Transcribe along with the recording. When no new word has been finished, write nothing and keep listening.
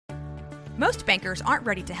Most bankers aren't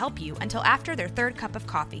ready to help you until after their third cup of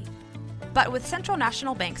coffee. But with Central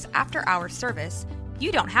National Bank's after-hours service,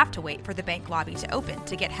 you don't have to wait for the bank lobby to open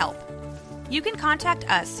to get help. You can contact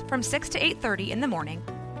us from 6 to 8:30 in the morning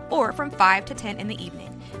or from 5 to 10 in the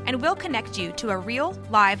evening, and we'll connect you to a real,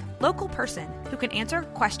 live, local person who can answer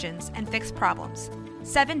questions and fix problems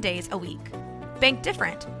 7 days a week. Bank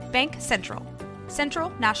different. Bank Central. Central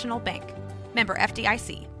National Bank. Member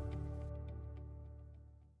FDIC.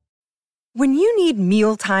 When you need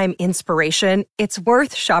mealtime inspiration, it's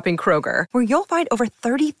worth shopping Kroger, where you'll find over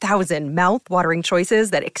 30,000 mouth-watering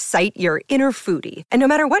choices that excite your inner foodie. And no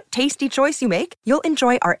matter what tasty choice you make, you'll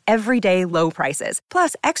enjoy our everyday low prices,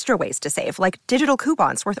 plus extra ways to save, like digital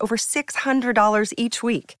coupons worth over $600 each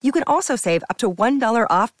week. You can also save up to $1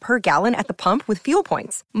 off per gallon at the pump with fuel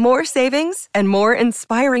points. More savings and more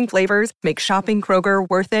inspiring flavors make shopping Kroger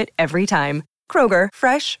worth it every time. Kroger,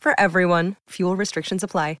 fresh for everyone. Fuel restrictions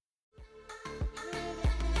apply.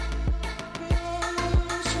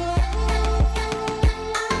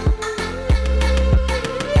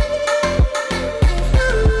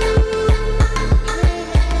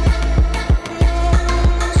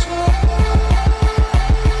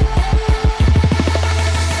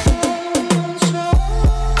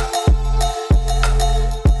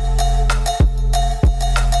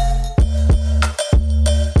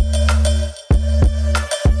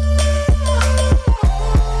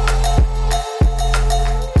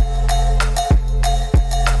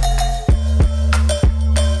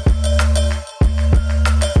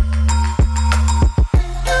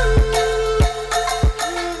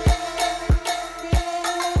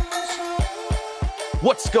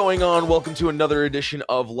 What's going on? Welcome to another edition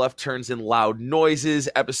of Left Turns and Loud Noises,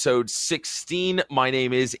 episode 16. My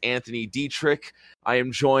name is Anthony Dietrich. I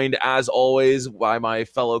am joined, as always, by my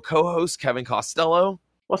fellow co-host, Kevin Costello.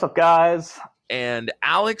 What's up, guys? And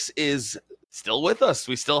Alex is still with us.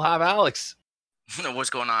 We still have Alex. What's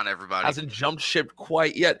going on, everybody? Hasn't jumped ship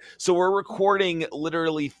quite yet. So we're recording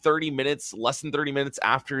literally 30 minutes, less than 30 minutes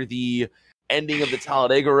after the ending of the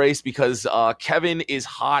Talladega race because Kevin is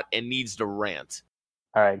hot and needs to rant.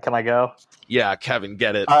 All right, can I go? Yeah, Kevin,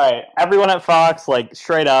 get it. All right, everyone at Fox,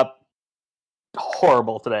 straight up,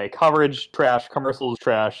 horrible today. Coverage, trash. Commercials,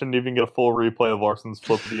 trash. Shouldn't even get a full replay of Larson's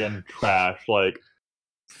flip at the end, trash.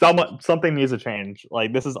 Something needs to change.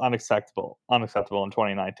 This is unacceptable in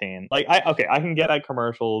 2019. I can get at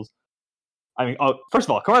commercials. First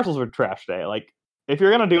of all, commercials were trash today. If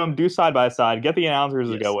you're going to do them, do side by side. Get the announcers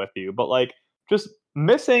to go with you. But, just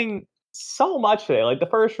missing so much today. The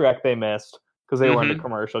first wreck they missed, because they went to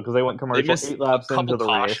commercial, because they went commercial 8 laps into the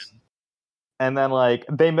race. And then,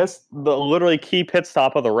 they missed the literally key pit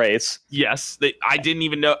stop of the race. Yes. I didn't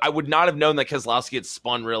even know. I would not have known that Keselowski had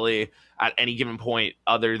spun, really, at any given point,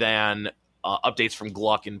 other than updates from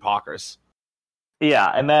Gluck and Pockers.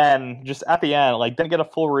 Yeah, and then, just at the end, didn't get a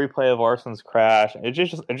full replay of Larson's crash. It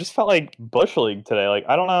just felt like Busch League today.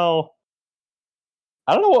 I don't know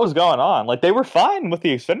what was going on. They were fine with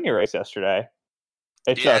the Xfinity race yesterday.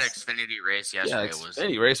 Xfinity race yesterday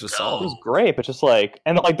Xfinity race was solid. It was great, but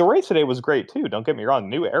the race today was great too. Don't get me wrong,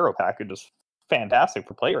 new aero package is fantastic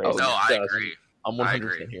for play racing. I agree. I'm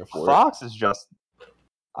 100% here for Fox is just,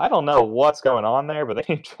 I don't know what's going on there, but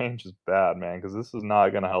they need to change is bad, man, because this is not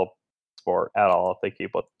going to help sport at all if they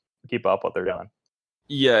keep up what they're doing.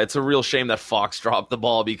 Yeah, it's a real shame that Fox dropped the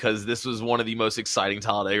ball because this was one of the most exciting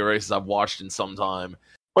Talladega races I've watched in some time.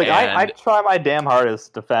 I try my damn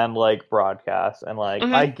hardest to defend broadcast and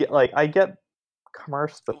I get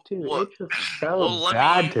commercials, but dude, it just felt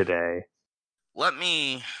bad today. Let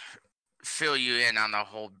me fill you in on the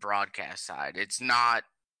whole broadcast side. It's not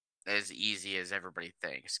as easy as everybody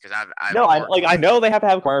thinks because I know they have to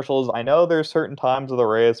have commercials. I know there's certain times of the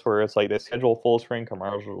race where it's they schedule full screen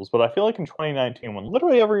commercials, but I feel in 2019 when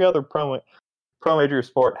literally every other pro major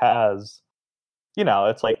sport has.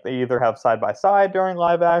 It's they either have side-by-side during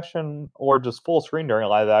live action or just full screen during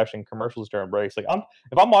live action, commercials during breaks. If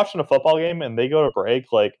I'm watching a football game and they go to break,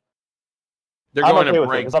 they're I'm going okay to with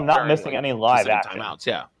break it because I'm not missing any live action. Timeouts,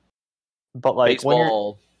 yeah. But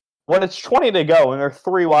baseball, when it's 20 to go and they're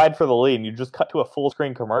 3 wide for the lead and you just cut to a full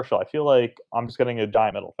screen commercial, I feel like I'm just getting a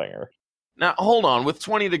giant middle finger. Now, hold on. With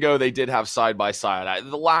 20 to go, they did have side-by-side.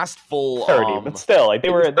 The last full 30, but still, they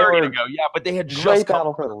were 30 to go. Yeah, but they had just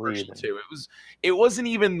battle for the lead too. It wasn't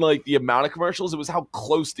even the amount of commercials. It was how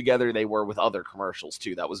close together they were with other commercials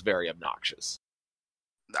too. That was very obnoxious.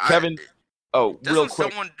 Kevin, real quick. Doesn't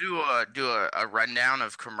someone do a rundown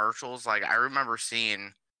of commercials? I remember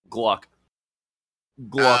seeing Gluck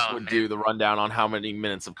would do the rundown on how many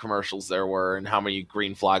minutes of commercials there were and how many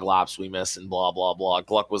green flag laps we missed and blah, blah, blah.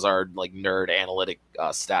 Gluck was our nerd analytic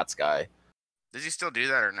stats guy. Does he still do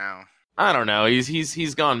that or no? I don't know.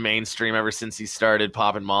 He's gone mainstream ever since he started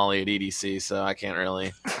popping Molly at EDC, so I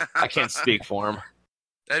can't speak for him.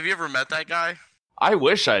 Have you ever met that guy? I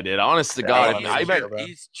wish I did. Honest to Yeah, God, I bet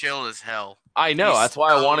He's chill as hell. I know. He's That's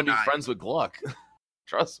why I so want to be nice. friends with Gluck.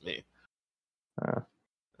 Trust me. Uh.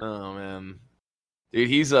 Oh man, dude,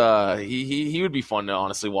 he's he would be fun to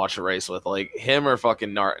honestly watch a race with, like him or fucking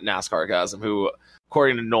NASCAR Chasm, who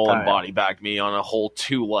according to Nolan yeah. body backed me on a whole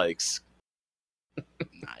 2 likes.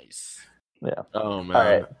 Nice. Yeah. Oh man. All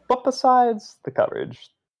right. But besides the coverage,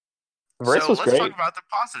 the race was let's great. talk about the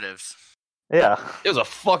positives. Yeah. It was a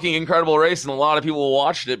fucking incredible race, and a lot of people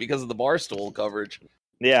watched it because of the Barstool coverage.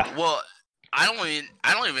 Yeah. Well, I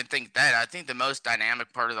don't even think that. I think the most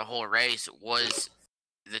dynamic part of the whole race was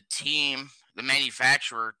the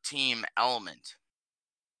manufacturer team element.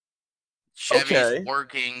 Chevy's Okay.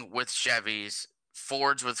 working with Chevys,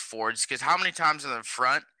 Fords with Fords. Because how many times in the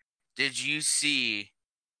front did you see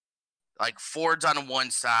like Fords on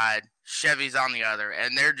one side, Chevys on the other,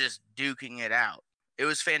 and they're just duking it out? It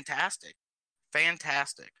was fantastic.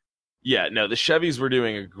 Fantastic. Yeah, no, the Chevys were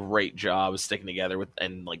doing a great job of sticking together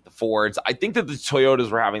and like the Fords. I think that the Toyotas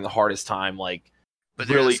were having the hardest time, like, But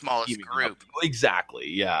they're really the smallest keeping group. up. Exactly.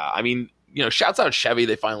 Yeah. I mean, shouts out Chevy.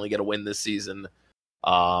 They finally get a win this season.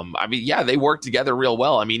 I mean, yeah, they worked together real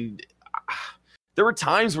well. I mean, there were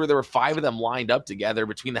times where there were 5 of them lined up together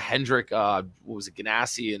between the Hendrick, what was it,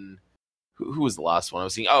 Ganassi, and who was the last one I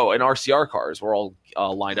was seeing? Oh, and RCR cars were all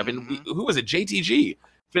lined up. And who was it? JTG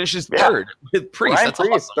finishes third with Priest. Ryan That's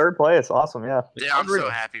Priest, awesome. third place. Awesome. Yeah. Yeah, I'm Unreal. so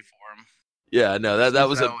happy for him. Yeah, no, that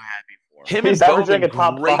was so a happy for him. him He's and averaging Bowman, a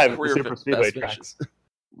top great 5 at the career super speedway best track. finishes.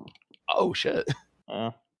 Oh shit!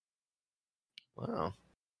 Uh, Wow.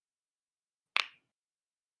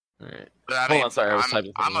 All right. But I Hold mean, on, sorry, I was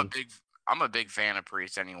typing something in. I'm a big fan of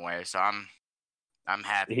Priest anyway, so I'm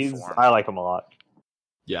happy for him. I like him a lot.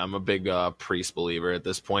 Yeah, I'm a big Priest believer at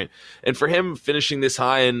this point. And for him finishing this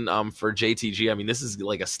high and for JTG, I mean, this is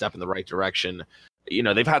like a step in the right direction.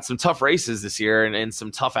 They've had some tough races this year and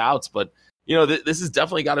some tough outs, but, this has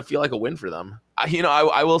definitely got to feel like a win for them.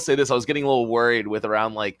 I will say this. I was getting a little worried with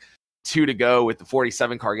around like 2 to go with the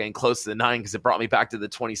 47 car getting close to the 9 because it brought me back to the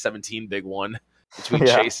 2017 big one between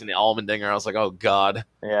Yeah. Chase and Allmendinger. I was like, oh, God.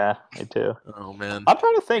 Yeah, me too. Oh, man. I'm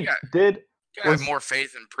trying to think. You gotta have more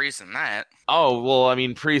faith in Priest than that. Oh, well, I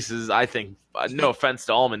mean, Priest is, I think, no offense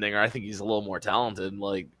to Allmendinger, I think he's a little more talented.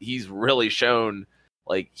 Like, he's really shown,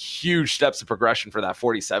 like, huge steps of progression for that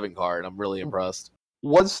 47 car, and I'm really impressed.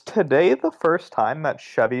 Was today the first time that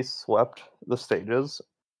Chevy swept the stages?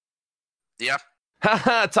 Yeah.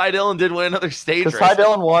 Ty Dillon did win another stage Because race. Ty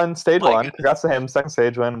Dillon won stage My 1. goodness. Congrats to him. Second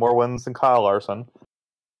stage win. More wins than Kyle Larson.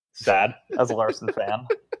 Sad as a Larson fan.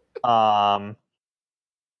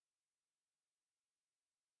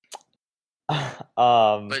 But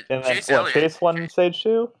And then Chase Elliott- Chase won stage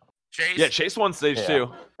 2? Chase, Yeah, Chase won stage Yeah.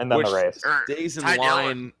 2. And then Which- the race. or Days in Ty line.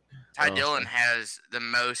 Dillon, Ty Oh, Dillon has the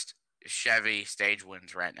most Chevy stage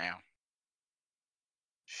wins right now.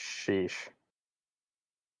 Sheesh.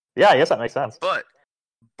 Yeah, I guess that makes sense. But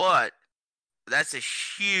that's a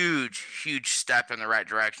huge step in the right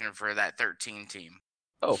direction for that 13 team.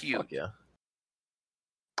 Oh, Huge. fuck yeah.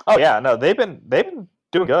 Oh yeah, no, they've been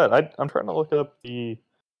doing good. I'm trying to look up the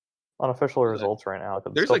unofficial results right now.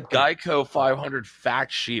 There's a Geico 500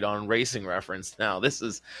 fact sheet on Racing Reference now. This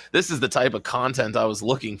is the type of content I was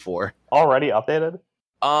looking for. already updated.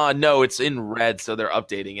 No, it's in red, so they're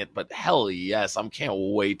updating it. But hell yes, I can't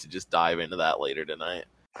wait to just dive into that later tonight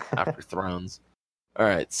after Thrones. All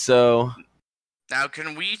right, so Now,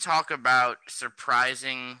 can we talk about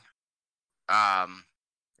surprising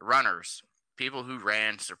runners? People who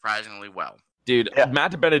ran surprisingly well. dude, Yeah.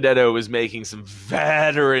 Matt DiBenedetto was making some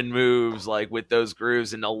veteran moves like with those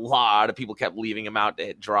grooves, and a lot of people kept leaving him out to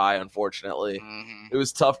hit dry. Unfortunately, Hmm it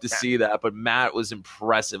was tough to Yeah. see that, but Matt was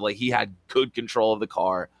impressive. Like, he had good control of the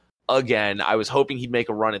car. Again, I was hoping he'd make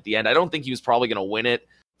a run at the end. I don't think he was probably going to win it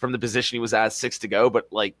from the position he was at 6 to go, but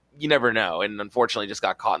like, you never know. And unfortunately, just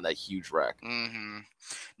got caught in that huge wreck. hmm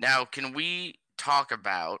Now, can we talk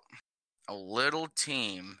about a little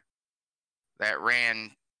team that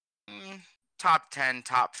ran top 10,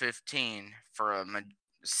 top 15 for a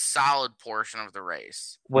solid portion of the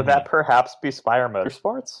race? Would that perhaps be Spire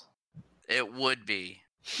Motorsports? It would be.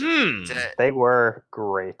 Hmm. They were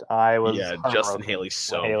great. I was Yeah, Justin heartbroken Haley's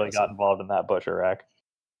so when Haley impressive. got involved in that butcher wreck.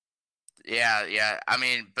 Yeah. I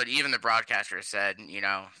mean, but even the broadcaster said,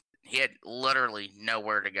 he had literally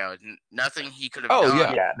nowhere to go. Nothing he could have Oh, done.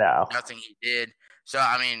 yeah. Yeah, no. Nothing he did. So,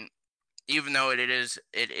 I mean, even though it is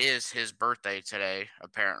his birthday today,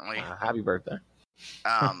 apparently. Happy birthday.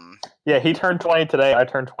 Yeah, he turned 20 today. I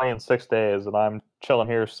turned 20 in 6 days, and I'm chilling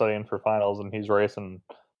here studying for finals, and he's racing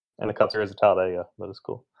in the Cup Series of Talladega. But it's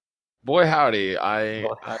cool. Boy, howdy! I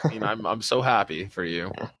mean, I'm so happy for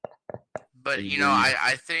you. But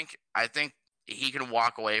I think he can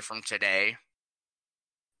walk away from today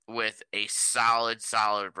with a solid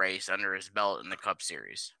race under his belt in the Cup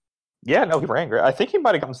Series. Yeah, no, he ran great. I think he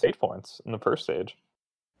might have gotten stage points in the first stage.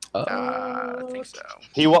 I think so.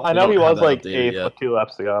 I know he was like updated 8th with 2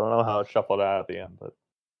 laps to go. I don't know how it shuffled out at the end, but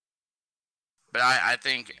I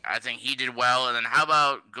think he did well. And then how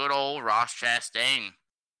about good old Ross Chastain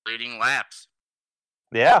leading laps?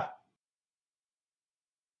 yeah.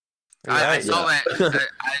 I saw that.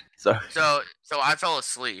 Sorry. So I fell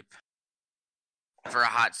asleep for a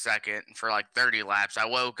hot second for like 30 laps. I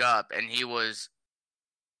woke up and he was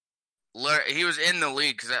in the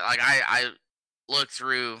lead because I looked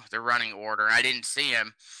through the running order. I didn't see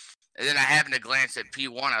him, and then I happened to glance at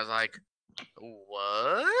P1. I was like,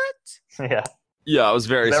 "What?" Yeah. Yeah, I was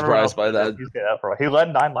very surprised by that. He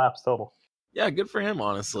led 9 laps total. Yeah, good for him,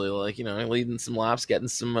 honestly. Like, leading some laps, getting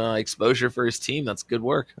some exposure for his team. That's good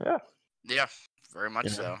work. Yeah, very much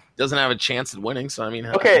so. Doesn't have a chance at winning, so I mean,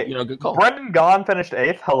 okay, good call. Brendan Gaughan finished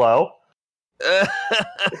 8th. Hello.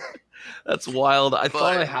 That's wild. I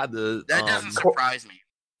thought I had the. That doesn't surprise me.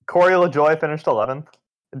 Corey LaJoie finished 11th.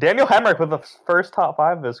 Daniel Hemrick with the first top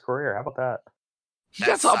 5 of his career. How about that? He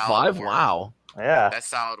got top 5? Work. Wow. Yeah. That's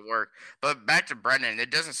solid work. But back to Brendan,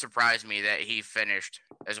 it doesn't surprise me that he finished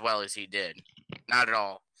as well as he did. Not at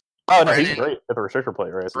all. Oh, no, he's great at the restrictor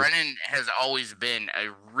plate races. Brennan has always been a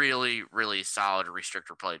really, really solid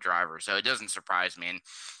restrictor plate driver, so it doesn't surprise me. And,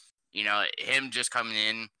 him just coming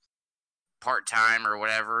in part-time or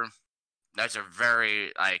whatever, that's a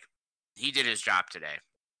very, he did his job today.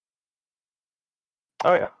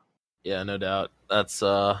 Oh, yeah. Yeah, no doubt. That's,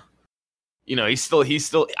 he's still,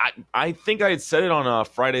 I think I had said it on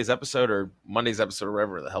Friday's episode or Monday's episode or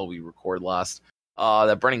whatever the hell we record last,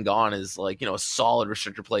 that Brendan Gaughan is a solid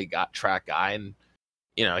restrictor plate track guy, and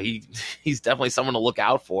he's definitely someone to look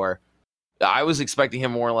out for. I was expecting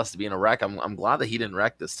him more or less to be in a wreck. I'm glad that he didn't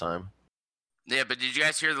wreck this time. Yeah, but did you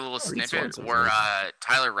guys hear the little snippet where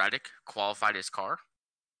Tyler Reddick qualified his car?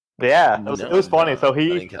 Yeah, it was funny. So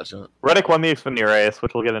Reddick won the Xfinity race,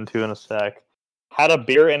 which we'll get into in a sec. Had a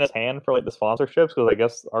beer in his hand for the sponsorships because I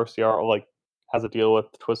guess RCR has a deal with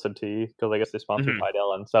Twisted Tea because I guess they sponsored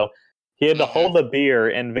Vidal, and so he had to hold the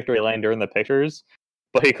beer in victory lane during the pictures,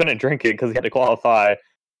 but he couldn't drink it because he had to qualify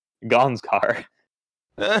Gaughan's car.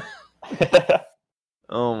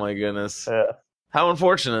 Oh my goodness! Yeah. How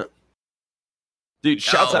unfortunate, dude!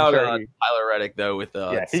 Shouts out Tyler Reddick though with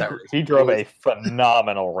he drove a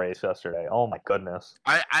phenomenal race yesterday. Oh my goodness!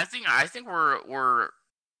 I think we're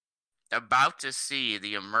about to see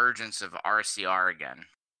the emergence of RCR again.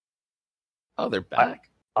 Oh, they're back.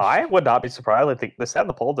 I would not be surprised. I think they sat in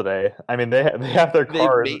the pole today. I mean, they have their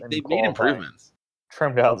cars. They've made improvements.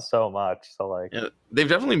 Trimmed out so much. So they've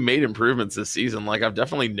definitely made improvements this season. I've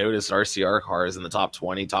definitely noticed RCR cars in the top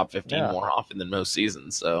 20, top 15 more often than most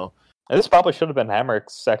seasons. So this probably should have been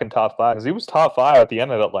Hemrick's second top 5 because he was top 5 at the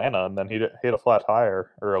end of Atlanta, and then he hit a flat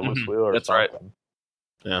tire or a loose wheel or something. Right.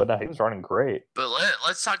 Yeah. But no, he was running great. But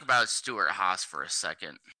let's talk about Stuart Haas for a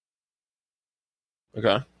second.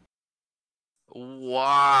 Okay.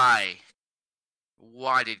 Why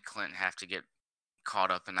did Clinton have to get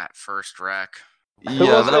caught up in that first wreck?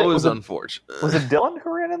 Yeah, that was unfortunate. Was it Dylan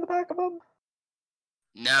who ran in the back of him?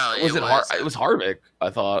 No, it was Harvick,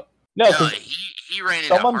 I thought. No, he ran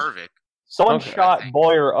into Harvick. Someone shot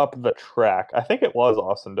Boyer up the track. I think it was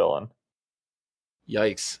Austin Dillon.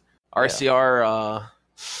 Yikes. RCR,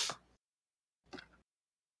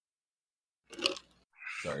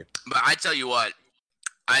 sorry. But I tell you what,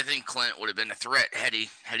 I think Clint would have been a threat had he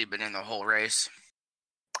been in the whole race.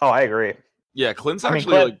 Oh, I agree. Yeah, Clint's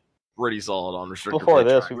actually pretty solid on restrictor. Before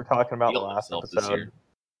this, we were talking about the last episode.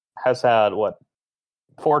 Has had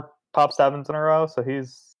 4 top 7s in a row, so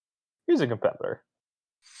he's a competitor.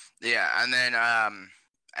 Yeah, and then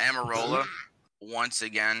Amarola once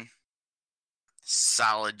again,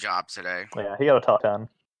 solid job today. Yeah, he got a top 10.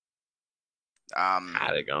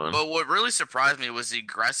 Had it going. But what really surprised me was the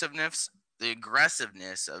aggressiveness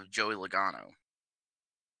of Joey Logano.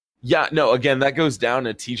 Yeah, no, again, that goes down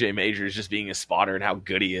to TJ Majors just being a spotter and how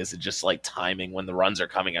good he is at just timing when the runs are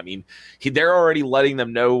coming. I mean, they're already letting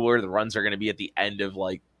them know where the runs are going to be at the end of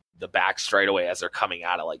the back straightaway as they're coming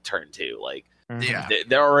out of turn 2. Yeah,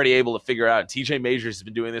 they're already able to figure it out. And TJ Majors has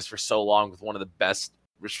been doing this for so long with one of the best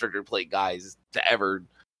restrictor plate guys to ever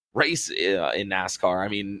race in NASCAR. I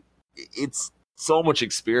mean, it's so much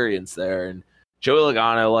experience there, and Joey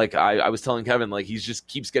Logano, like I was telling Kevin, like he just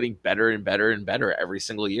keeps getting better and better and better every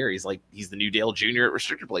single year. He's the new Dale Jr. at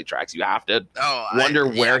restrictor plate tracks. You have to wonder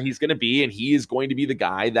where he's going to be, and he is going to be the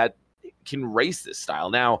guy that can race this style.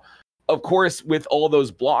 Now, of course, with all those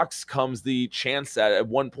blocks comes the chance that at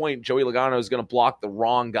one point Joey Logano is going to block the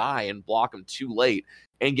wrong guy and block him too late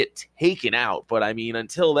and get taken out. But I mean,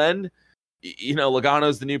 until then,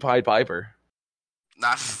 Logano's the new Pied Piper.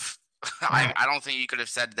 I don't think you could have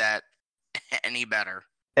said that any better.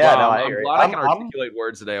 Yeah, Well, no, I I'm agree. glad I can articulate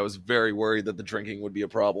words today. I was very worried that the drinking would be a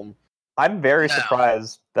problem. I'm very No.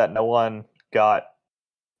 surprised that no one got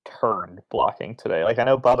turned blocking today. Like I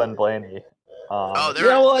know Bubba and Blaney.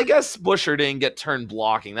 I guess Busher didn't get turned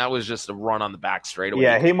blocking. That was just a run on the back straightaway.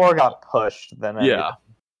 Yeah, he more got pushed than anything. Yeah.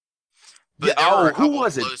 But there were a Who couple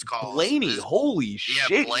was it? close calls. Blaney. Holy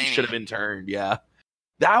shit, Blaney. he should have been turned. Yeah.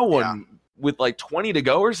 That one with like 20 to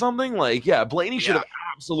go or something. Like, yeah, Blaney should have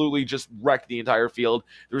absolutely just wrecked the entire field.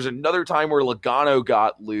 There was another time where Logano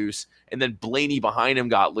got loose, and then Blaney behind him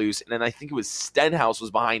got loose, and then I think it was Stenhouse was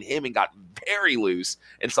behind him and got very loose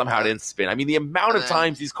and somehow didn't spin. I mean, the amount of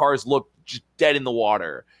times these cars looked just dead in the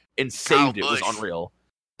water and saved it was unreal.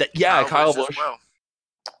 Kyle Busch. Well.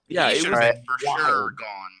 Yeah, He it should was have been for wild. sure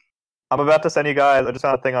gone. I'm about to send you guys. I just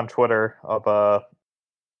found a thing on Twitter of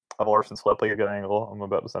Larson's flip like a good angle. I'm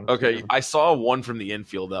about to send it to Okay, you. I saw one from the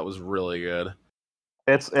infield that was really good.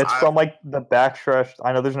 It's from like the backstretch.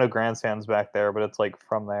 I know there's no grandstands back there, but it's like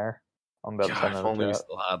from there. I'm about to God, send if it. only we to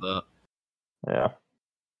still had that. Yeah.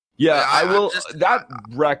 Yeah, I will. I'm That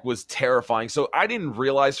wreck was terrifying. So I didn't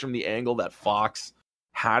realize from the angle that Fox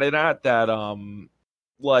had it at that,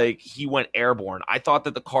 like he went airborne. I thought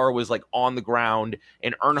that the car was like on the ground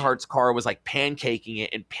and Earnhardt's car was like pancaking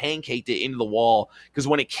it and pancaked it into the wall. Because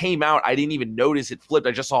when it came out, I didn't even notice it flipped.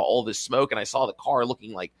 I just saw all this smoke and I saw the car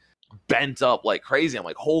looking like bent up like crazy. I'm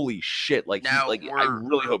like, holy shit! Like, Now, I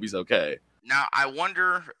really hope he's okay. Now, I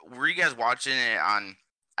wonder, were you guys watching it on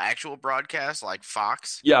actual broadcast like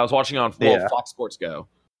Fox? Yeah, I was watching on Fox Sports Go.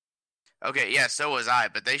 Okay, yeah, so was I,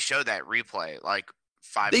 but they showed that replay like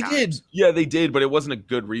 5 They times. did, yeah, they did, but it wasn't a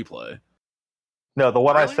good replay. No, the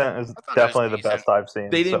one I Really? sent is I thought it was definitely the decent. best I've seen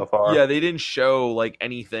They didn't, so far. yeah, they didn't show like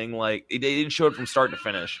anything. Like they didn't show it from start to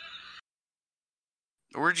finish.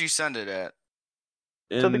 Where'd you send it at?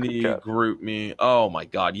 In the the group chat. group me. Oh my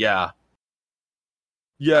god, yeah.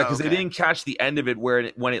 Yeah, because Okay. they didn't catch the end of it when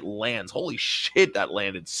it lands. Holy shit, that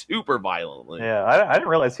landed super violently. Yeah, I didn't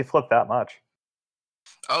realize he flipped that much.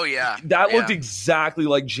 Oh, yeah. That looked yeah. exactly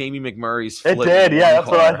like Jamie McMurray's It flip did, in yeah, one that's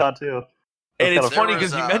what I car. thought too. And That's it's kinda funny There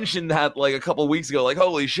because was, you mentioned that like a couple weeks ago, like,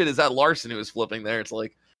 holy shit, is that Larson who was flipping there? It's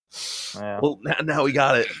like, Yeah. well, now we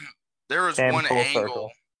got it. There was Came one full angle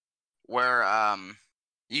circle. where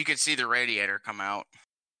you could see the radiator come out.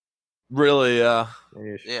 Really,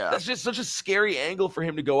 Yeesh. Yeah. that's just such a scary angle for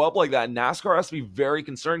him to go up like that. NASCAR has to be very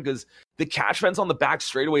concerned because the catch fence on the back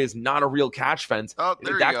straightaway is not a real catch fence. Oh, If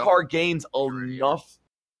there you that go. car gains enough,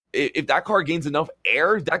 if that car gains enough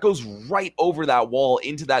air, that goes right over that wall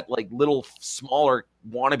into that like little smaller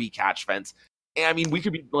wannabe catch fence. And I mean, we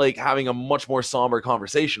could be like having a much more somber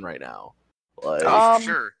conversation right now. Like, Oh, for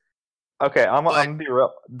sure. Okay, I'm But- gonna be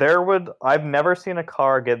real. I've never seen a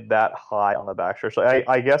car get that high on the backstretch. So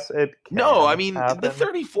I guess it. no, can I mean happen. the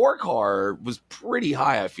 34 car was pretty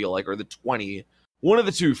high. I feel like, or the 20. One of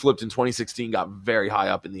the two flipped in 2016, got very high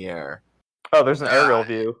up in the air. Oh, there's an aerial Uh,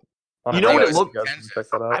 view. You know what it looked- You guys can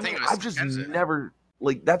check that I out. think it was I've just Kenza. never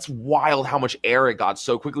like that's wild how much air it got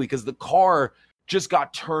so quickly because the car just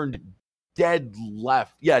got turned dead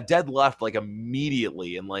left. Yeah, dead left like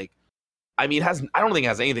immediately. And like I mean I don't think it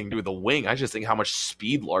has anything to do with the wing. I just think how much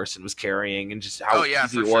speed Larson was carrying and just how Oh, yeah,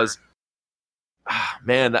 easy for it was.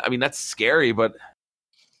 Man, I mean that's scary, but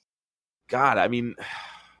God, I mean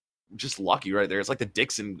just lucky right there. It's like the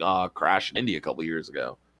Dixon crash in India a couple years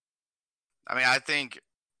ago. I mean, I think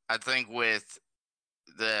with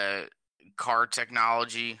the car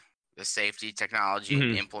technology, the safety technology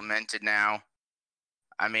Mhm. implemented now,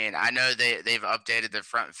 I mean, I know they've updated the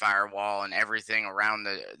front firewall and everything around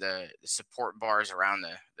the support bars around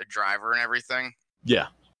the driver and everything. Yeah.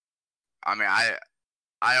 I mean,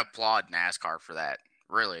 I applaud NASCAR for that.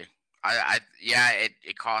 Really,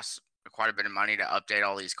 it costs quite a bit of money to update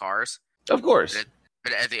all these cars, Of course.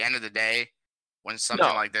 but at the end of the day, when something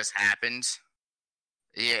No. like this happens,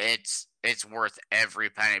 yeah, it's worth every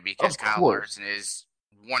penny because Of Kyle course. Larson is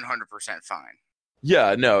 100% fine.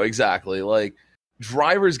 Yeah, no, exactly. Like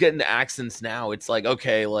drivers get into accidents now. It's like,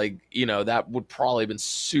 okay, like, you know, that would probably have been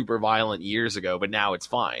super violent years ago, but now it's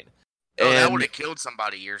fine. Oh, that And- would have killed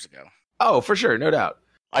somebody years ago. oh, for sure, no doubt.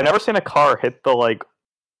 I never seen a car hit the like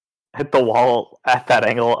hit the wall at that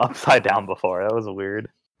angle upside down before. That was weird.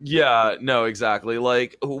 Yeah, no, exactly.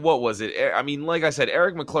 Like, what was it? I mean, like I said,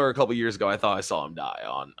 Eric McClure a couple years ago, I thought I saw him die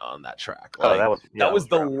on that track. Like, that was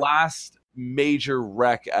the last major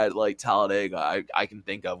wreck at like Talladega I can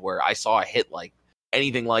think of where I saw a hit like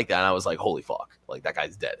anything like that, and I was like, holy fuck, like that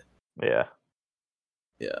guy's dead. Yeah.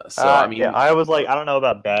 So I mean, I was like, I don't know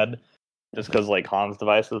about dead, just because like Hans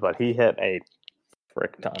devices, but he hit a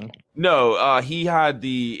frick ton. No, he had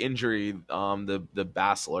the injury, the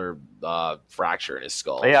basilar fracture in his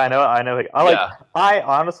skull. Yeah, I know. I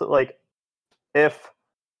honestly like if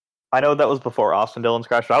I know that was before Austin Dillon's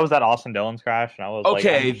crash. But I was at Austin Dillon's crash, and I was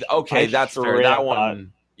okay, that's fair. That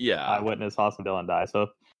one, yeah, I witnessed Austin Dillon die. So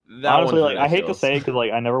that honestly, like I hate to say because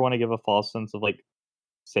like I never want to give a false sense of like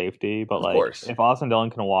safety, but like if Austin Dillon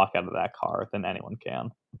can walk out of that car, then anyone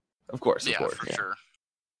can. Of course, for yeah. sure.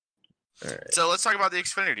 Right. So let's talk about the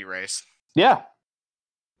Xfinity race. Yeah.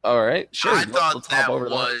 All right. Sure. I thought that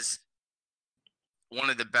was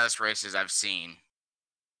one of the best races I've seen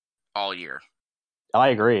all year. I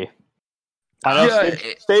agree. I know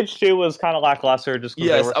stage 2 was kind of lackluster. Just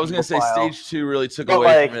yes, I was going to say stage 2 really took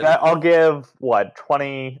away from it. I'll give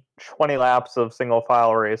 20 laps of single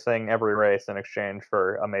file racing every race in exchange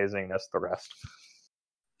for amazingness the rest.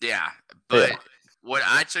 Yeah, but what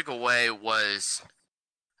I took away was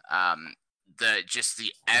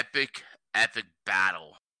the epic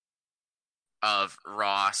battle of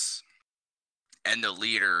Ross and the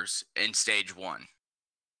leaders in stage 1.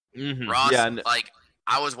 Mm-hmm. Ross, like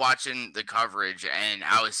I was watching the coverage and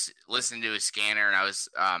I was listening to his scanner and I was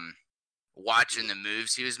watching the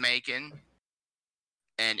moves he was making,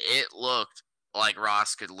 and it looked like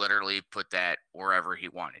Ross could literally put that wherever he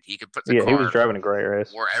wanted. He could put the car he was driving a great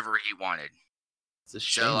race wherever he wanted. It's a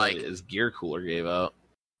shame that his gear cooler gave out.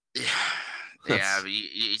 Yeah, but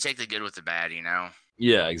you take the good with the bad, you know?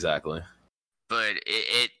 Yeah, exactly. But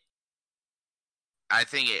I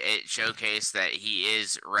think it showcased that he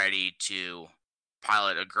is ready to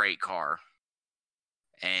pilot a great car.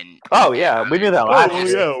 And we knew that last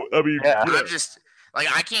year. I'm just like,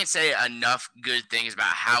 I can't say enough good things about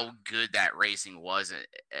how good that racing was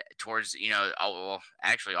towards,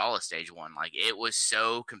 actually all of stage 1. Like, it was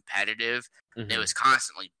so competitive. Mm-hmm. It was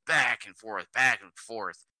constantly back and forth.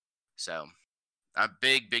 So, I'm a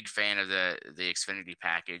big fan of the Xfinity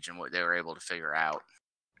package and what they were able to figure out.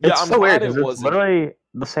 It's so weird. It's literally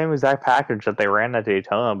the same exact package that they ran at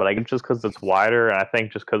Daytona, but I think just because it's wider, and I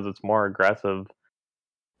think just because it's more aggressive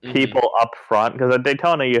people up front. Because at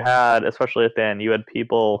Daytona, you had, especially at the end, you had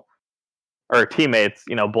people or teammates,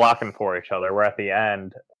 blocking for each other. Where at the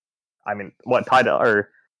end, I mean, Tyler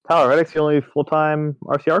Reddick's the only full-time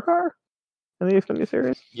RCR car in the Xfinity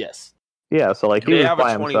Series? Yes. Yeah, so like he was by himself. They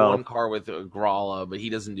have a 21 car with Gralla, but he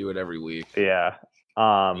doesn't do it every week. Yeah.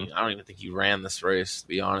 I don't even think he ran this race, to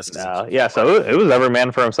be honest. No, yeah, so it was every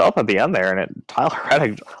man for himself at the end there, and Tyler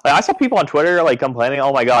Reddick. Like, I saw people on Twitter like complaining,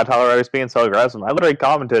 "Oh my god, Tyler Reddick's being so aggressive." I literally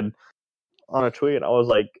commented on a tweet. I was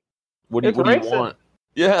like, "What do you want?"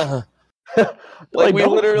 Yeah, like we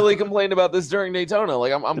literally complained about this during Daytona.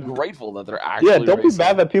 Like I'm grateful that they're actually. Yeah, don't be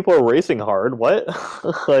mad that people are racing hard. What?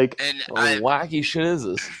 Like, wacky shit is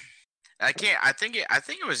this? I think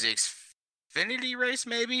it was the Xfinity race,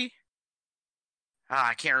 maybe.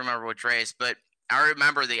 I can't remember which race, but I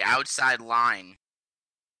remember the outside line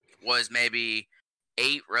was maybe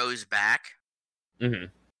 8 rows back. Mm-hmm.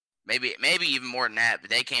 Maybe even more than that, but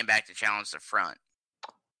they came back to challenge the front.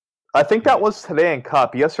 I think that was today in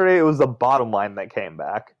Cup. Yesterday it was the bottom line that came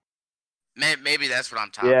back. Maybe that's what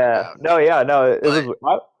I'm talking about. It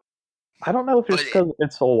was. I don't know if it's because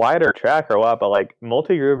it's a wider track or what, but like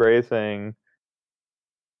multi-groove racing.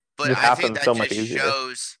 But I think that so much easier.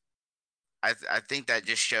 Shows. I think that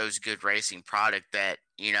just shows good racing product that,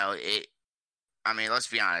 I mean, let's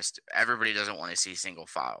be honest. Everybody doesn't want to see single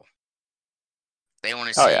file. They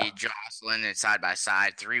want to see Jocelyn and side by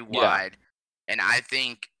side, 3 wide. And I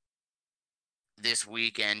think this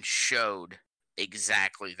weekend showed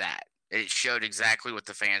exactly that. It showed exactly what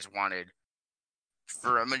the fans wanted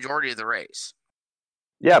for a majority of the race.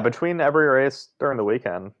 Yeah, between every race during the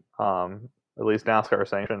weekend, at least NASCAR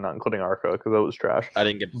sanctioned, not including ARCA, because it was trash. I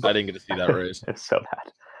didn't get to see that race. It's so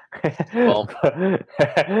bad. Well,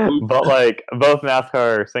 but like both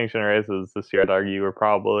NASCAR sanctioned races this year, I'd argue, were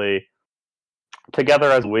probably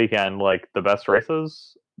together as a weekend like the best racing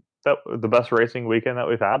weekend that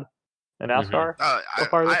we've had in NASCAR so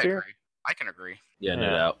far this year. I can agree. Yeah, no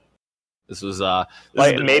doubt. This was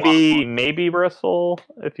like maybe Bristol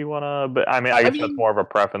if you want to, but I guess that's more of a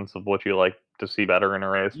preference of what you like to see better in a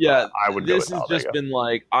race. Yeah, I would. This go with has just been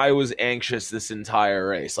like I was anxious this entire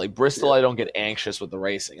race. Like Bristol, I don't get anxious with the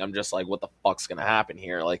racing. I'm just like, what the fuck's gonna happen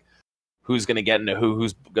here? Like, who's gonna get into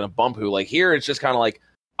who's gonna bump who? Like here, it's just kind of like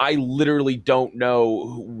I literally don't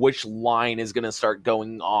know which line is gonna start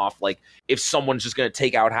going off. Like if someone's just gonna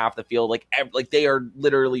take out half the field, like they are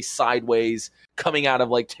literally sideways coming out of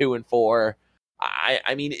like 2 and 4.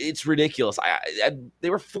 I mean, it's ridiculous. They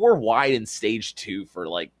were 4 wide in stage 2 for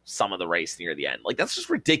like some of the race near the end. Like that's just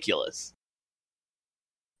ridiculous.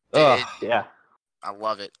 Yeah, I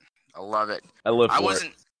love it. I love it. I live for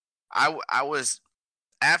I was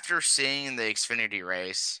after seeing the Xfinity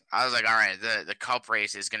race. I was like, all right, the Cup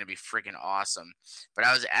race is going to be freaking awesome. But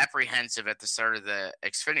I was apprehensive at the start of the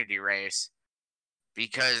Xfinity race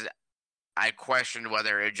because I questioned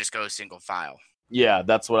whether it would just go single file. Yeah,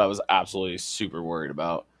 that's what I was absolutely super worried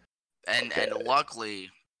about. And luckily,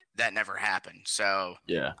 that never happened. So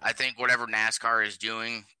yeah, I think whatever NASCAR is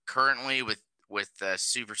doing currently with the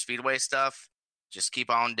super speedway stuff, just keep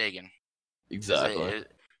on digging. Exactly.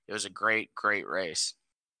 It was a great race.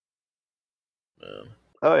 Man.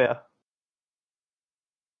 Oh yeah.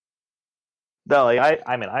 No, like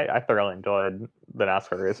I thoroughly enjoyed the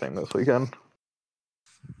NASCAR racing this weekend.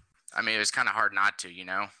 I mean, it was kind of hard not to, you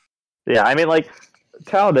know. Yeah, I mean, like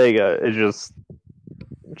Talladega is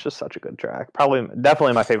just such a good track.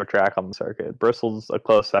 Definitely my favorite track on the circuit. Bristol's a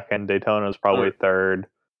close second. Daytona's probably third.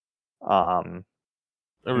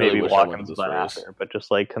 Maybe Watkins was after, but just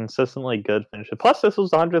like consistently good finishes. Plus, this was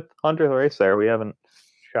the 100th race there. We haven't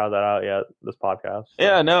shouted that out yet this podcast. So.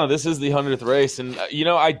 Yeah, no, this is the 100th race, and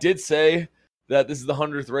I did say that this is the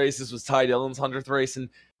 100th race. This was Ty Dillon's 100th race, and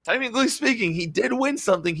technically speaking, he did win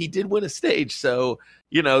something. He did win a stage, so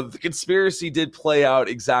the conspiracy did play out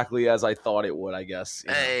exactly as I thought it would. I guess.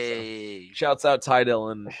 Hey, so, shouts out Ty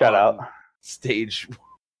Dillon. Shout out stage.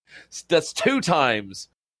 That's 2 times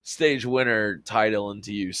stage winner Ty Dillon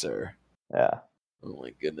to you, sir. Yeah. Oh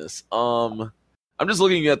my goodness. I'm just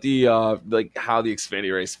looking at the how the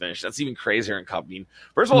Xfinity race finished. That's even crazier in Cup. I mean,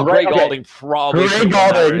 first of all, Greg Galding probably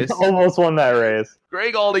almost won that race.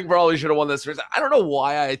 Greg Galding probably should have won this race. I don't know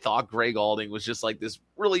why I thought Greg Galding was just like this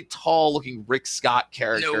really tall looking Rick Scott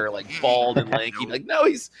character, like bald and lanky. Like, no,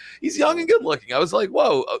 he's young and good looking. I was like,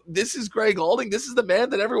 whoa, this is Greg Galding. This is the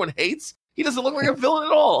man that everyone hates. He doesn't look like a villain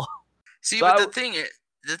at all. See, but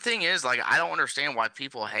the thing is, like, I don't understand why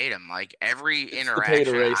people hate him. Like every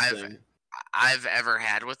interaction I've ever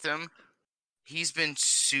had with him, he's been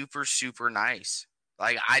super, super nice.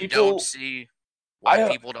 Like, I don't see why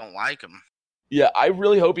people don't like him. Yeah, I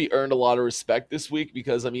really hope he earned a lot of respect this week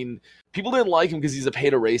because, I mean, people didn't like him because he's a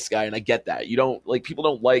pay-to-race guy, and I get that. People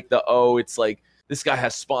don't like it's like, this guy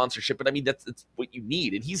has sponsorship, but I mean, that's what you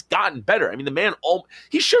need, and he's gotten better. I mean, the man,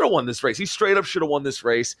 he should have won this race. He straight up should have won this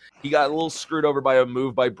race. He got a little screwed over by a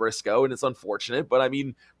move by Briscoe, and it's unfortunate, but I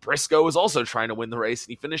mean, Briscoe was also trying to win the race, and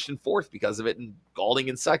he finished in 4th because of it, and Galding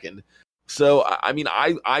in 2nd. So, I mean,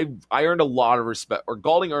 I earned a lot of respect, or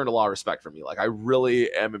Galding earned a lot of respect from me. Like, I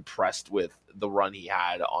really am impressed with the run he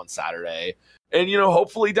had on Saturday. And,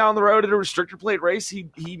 hopefully down the road at a restrictor plate race,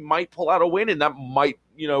 he might pull out a win, and that might,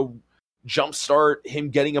 jumpstart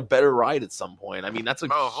him getting a better ride at some point. I mean, that's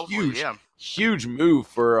a huge move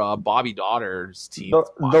for Bobby Daughter's team.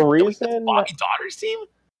 The reason Bobby Daughter's team?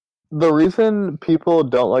 The reason people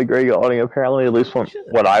don't like Greg Galding, apparently, at least from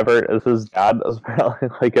what I've heard, is his dad is apparently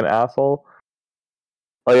like an asshole.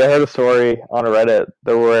 Like, I heard a story on Reddit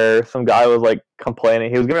where some guy was like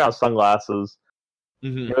complaining. He was giving out sunglasses.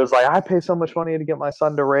 Mm-hmm. He was like, I pay so much money to get my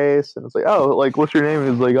son to race. And it's like, oh, like, what's your name?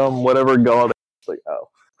 He's like, whatever Galding. It's like, oh.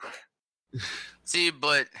 See,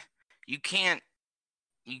 but you can't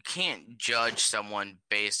judge someone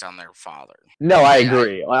based on their father. No, I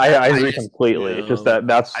agree. I agree completely. It's just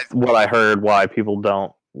that's what I heard why people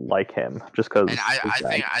don't like him. Just because. And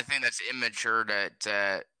I think that's immature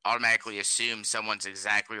to automatically assume someone's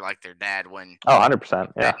exactly like their dad when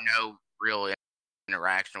 100%. Yeah. Had no real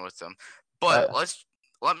interaction with them. But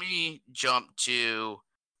let me jump to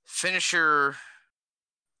finisher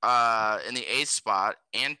in the 8th spot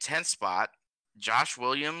and 10th spot, Josh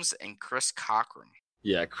Williams and Chris Cockrum.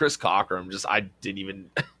 Yeah, Chris Cockrum. I didn't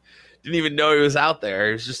even know he was out there.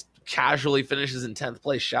 He was just casually finishes in 10th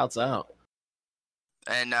place. Shouts out.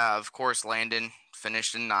 And of course, Landon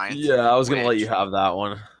finished in 9th. Yeah, I was gonna let you have that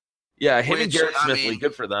one. Yeah, him and Garrett Smithley,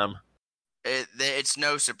 good for them. It's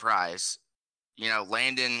no surprise.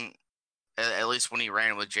 Landon, at least when he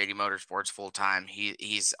ran with JD Motorsports full time,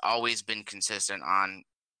 he's always been consistent on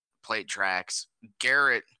plate tracks.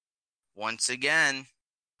 Garrett, once again,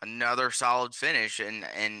 another solid finish, and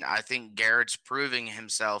I think Garrett's proving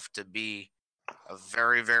himself to be a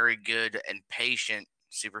very, very good and patient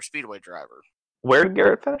super speedway driver. Where did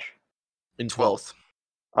Garrett finish? In 12th.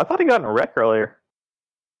 I thought he got in a wreck earlier.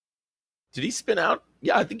 Did he spin out?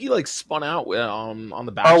 Yeah, I think he like spun out on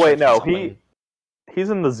the back. Oh wait, shift or no, something. he's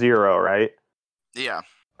in the 0, right? Yeah.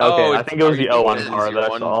 Okay, Oh, I think it was the oh, 01 it is car that I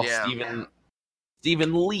 01. saw. Yeah.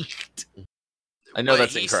 Steven leaked. I know But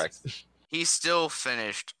that's he's- incorrect. He still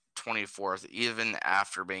finished 24th even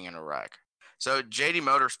after being in a wreck. So JD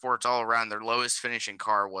Motorsports all around, their lowest finishing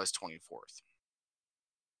car was 24th.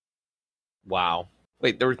 Wow.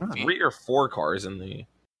 Wait, there were 3 or 4 cars in the.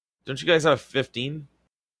 Don't you guys have 15?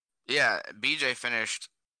 Yeah, BJ finished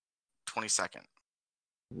 22nd.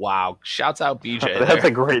 Wow. Shouts out BJ. That's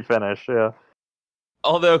there. a great finish, yeah.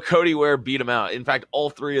 Although Cody Ware beat him out. In fact, all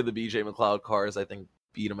 3 of the BJ McLeod cars, I think,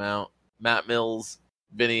 beat him out. Matt Mills,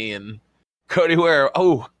 Vinny, and Cody Ware.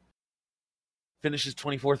 Oh, finishes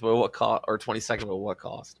 24th by what cost, or 22nd by what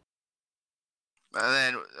cost?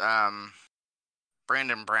 And then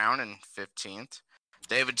Brandon Brown in 15th.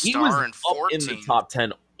 David He was Starr in up 14th. in the top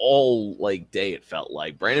 10 all like day. It felt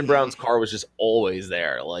like Brandon Brown's car was just always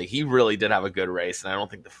there. Like he really did have a good race, and I don't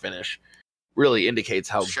think the finish really indicates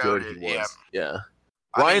how Showed good it, he was. Yeah.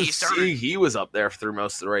 I mean, Ryan he started- Sieg, he was up there through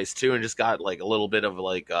most of the race too, and just got like a little bit of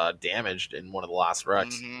like damaged in one of the last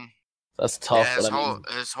wrecks. Mhm. That's tough. Yeah,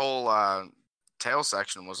 but his whole tail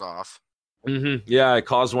section was off. Yeah, it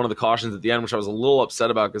caused one of the cautions at the end, which I was a little upset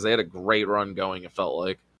about because they had a great run going. It felt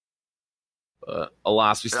like, but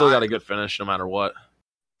alas, we still got a good finish no matter what.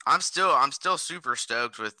 I'm still super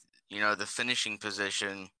stoked with the finishing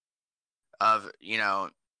position of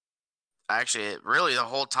actually really the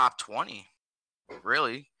whole top 20.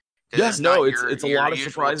 Really? 'Cause Yeah, it's not no, your- it's a your lot of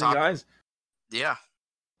usual surprising top- guys. Yeah.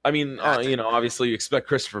 I mean, Yeah, I think- obviously you expect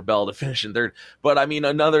Christopher Bell to finish in third, but I mean,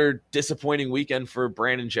 another disappointing weekend for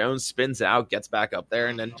Brandon Jones. Spins out, gets back up there,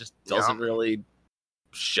 and then just doesn't really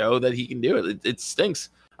show that he can do it. It stinks.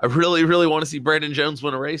 I really, really want to see Brandon Jones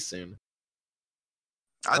win a race soon.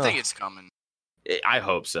 I think it's coming. I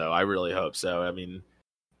hope so. I really hope so. I mean,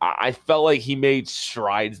 I felt like he made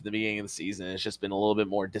strides at the beginning of the season. It's just been a little bit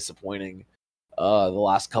more disappointing the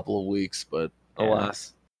last couple of weeks, but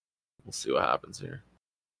alas, we'll see what happens here.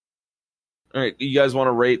 All right, you guys want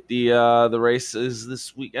to rate the races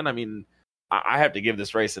this weekend? I mean, I have to give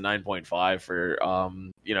this race a 9.5 for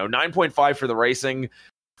 9.5 for the racing,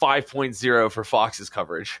 5.0 for Fox's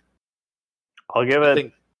coverage. I'll give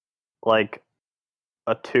it like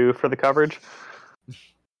a 2 for the coverage.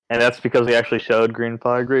 And that's because they actually showed Green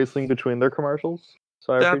Flag Racing between their commercials.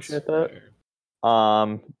 So I appreciate that.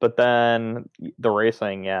 Fair. But then the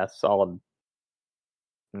racing, solid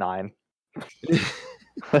 9.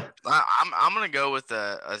 I'm gonna go with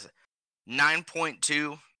a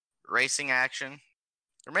 9.2 racing action,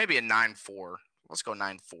 or maybe a 9.4. Let's go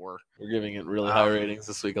 9.4. We're giving it really high ratings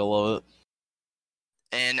this week. I love it.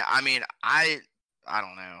 And I mean, I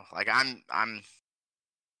don't know. Like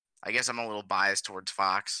I guess I'm a little biased towards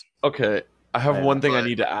Fox. Okay, I have one thing I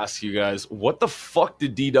need to ask you guys. What the fuck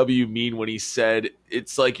did DW mean when he said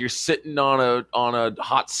it's like you're sitting on a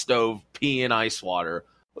hot stove peeing ice water?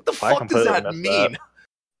 What the fuck does that mean?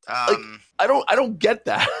 I don't get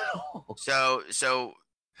that. So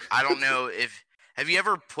I don't know if have you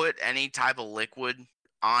ever put any type of liquid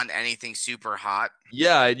on anything super hot?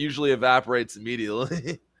 Yeah, it usually evaporates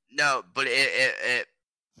immediately. No, but it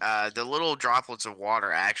the little droplets of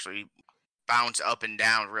water actually bounce up and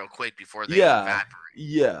down real quick before they evaporate.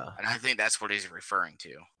 Yeah. And I think that's what he's referring to.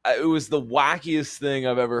 It was the wackiest thing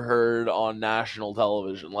I've ever heard on national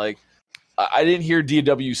television. Like, I didn't hear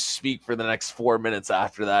DW speak for the next 4 minutes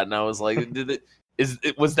after that, and I was like,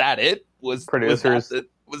 was that it? Was producers?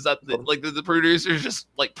 Was that like did the producers just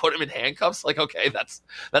like put him in handcuffs? Like, okay, that's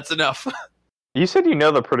enough. You said you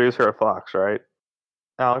know the producer of Fox, right,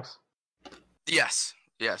 Alex? Yes.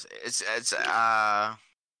 It's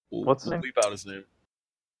what's his name? Bleep out his name.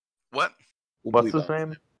 What? What's his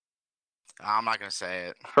name? I'm not gonna say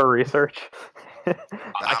it for research.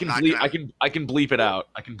 I can bleep. I can bleep it out.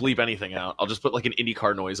 I can bleep anything out. I'll just put like an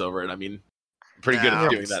IndyCar noise over it. I mean, I'm pretty good at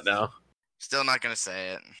doing that now. Still not gonna say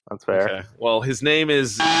it. That's fair. Okay. Well, his name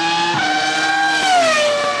is.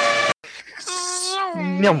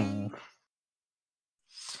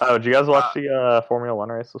 Oh, did you guys watch the Formula One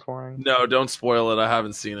race this morning? No, don't spoil it. I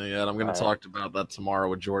haven't seen it yet. I'm going to talk about that tomorrow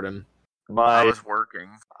with Jordan. I was working.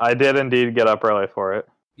 I did indeed get up early for it.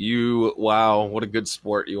 Wow, what a good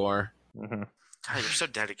sport you are. Mm-hmm. God, you're so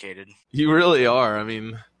dedicated. You really are. I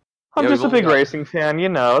mean, I'm just a big racing fan.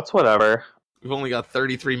 It's whatever. We've only got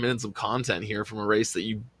 33 minutes of content here from a race that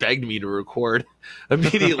you begged me to record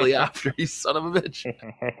immediately after, you son of a bitch.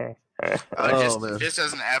 Man. Just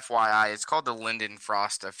as an FYI, it's called the Lyndon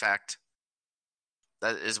Frost effect.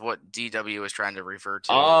 That is what DW is trying to refer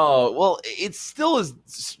to. Oh, well, it still is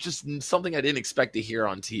just something I didn't expect to hear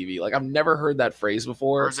on TV. Like, I've never heard that phrase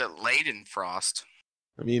before. Or is it Leyden Frost?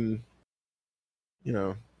 I mean, you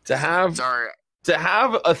know, to have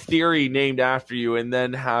a theory named after you and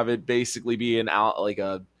then have it basically be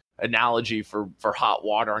a analogy for hot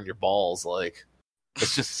water on your balls, like,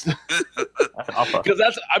 it's just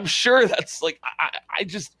because I'm sure that's like I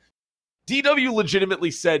just DW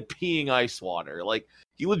legitimately said peeing ice water. Like,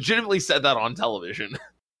 he legitimately said that on television.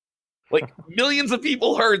 Like, millions of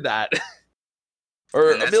people heard that.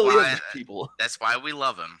 Or a million people. That's why we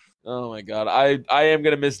love him. Oh my god. I am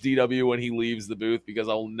going to miss DW when he leaves the booth, because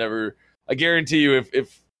I guarantee you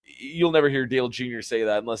if you'll never hear Dale Jr. say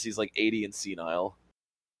that unless he's like 80 and senile.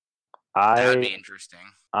 That'd be interesting.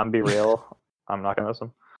 I'm be real. I'm not going to miss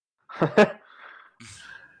him.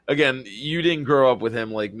 Again, you didn't grow up with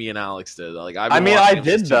him like me and Alex did. Like, I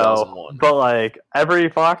did though. But like every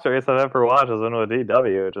Fox race I've ever watched has been with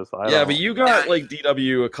DW. But you got like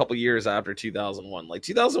DW a couple years after 2001. Like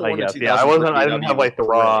 2001 and 2000. Yeah, I didn't have like the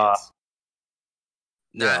raw.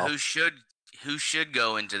 No, who should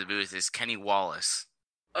go into the booth is Kenny Wallace.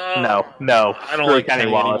 No, I don't like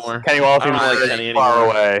Kenny Wallace anymore. Kenny Wallace is like Kenny far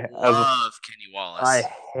away. Love Kenny Wallace. I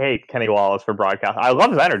hate Kenny Wallace for broadcast. I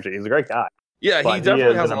love his energy. He's a great guy. Yeah, he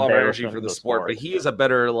definitely has a lot of energy for the sport, but he is a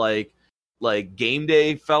better like game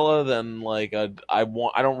day fella than like I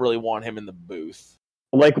don't really want him in the booth.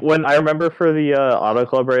 Like, when I remember for the Auto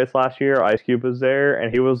Club race last year, Ice Cube was there,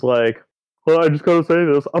 and he was like, "Well, I just gotta say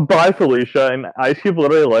this. Bye, Felicia." And Ice Cube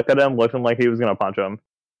literally looked at him, looking like he was gonna punch him.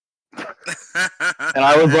 And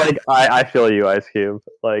I was like, I feel you, Ice Cube.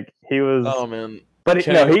 Like, he was. Oh man, but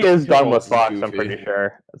he is done with Fox. I'm pretty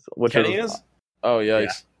sure. Kenny is. Oh yikes.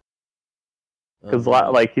 Yeah. Because,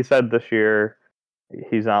 like he said this year,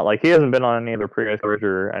 he's not he hasn't been on any other pre-race coverage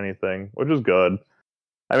or anything, which is good.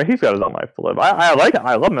 I mean, he's got his own life to live. I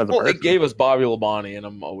love him as a person. It gave us Bobby Labonte, and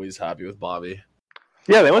I'm always happy with Bobby.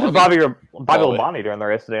 Yeah, they went to Bobby Labonte during the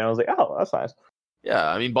race today, and I was like, oh, that's nice. Yeah,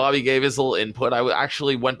 I mean, Bobby gave his little input. I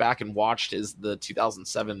actually went back and watched the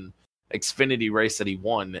 2007 Xfinity race that he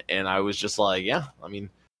won, and I was just like, yeah, I mean,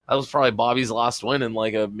 that was probably Bobby's last win in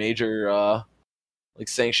like a major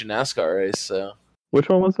sanctioned NASCAR race. So. Which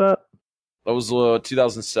one was that? That was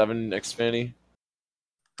 2007 Xfinity.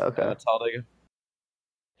 Okay. Talladega.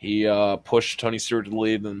 He pushed Tony Stewart to the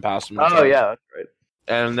lead and then passed him. Oh yeah, that's right.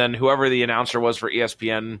 And then whoever the announcer was for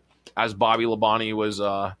ESPN, as Bobby Labonte was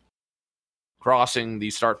crossing the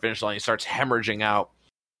start-finish line, he starts hemorrhaging out.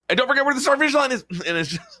 And don't forget where the start-finish line is. And it's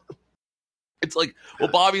just, it's like, well,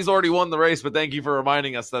 Bobby's already won the race, but thank you for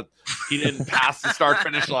reminding us that he didn't pass the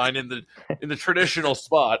start-finish line in the traditional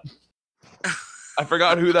spot. I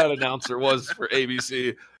forgot who that announcer was for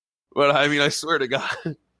ABC, but I mean, I swear to God,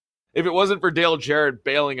 if it wasn't for Dale Jarrett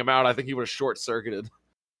bailing him out, I think he would have short-circuited.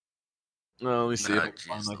 Let me see if I can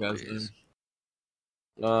find that guy's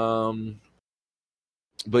name.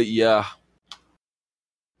 But yeah,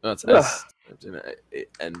 that's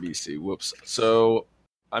NBC. Whoops. So,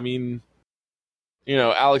 I mean,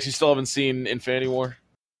 Alex, you still haven't seen Infinity War?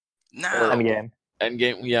 No.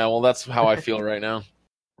 Endgame. Yeah, well, that's how I feel right now.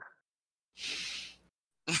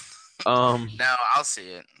 No, I'll see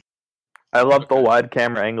it. I love the wide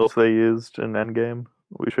camera angles they used in Endgame.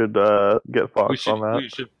 We should get Fox on that. We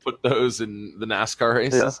should put those in the NASCAR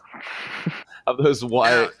races. Yeah. Of those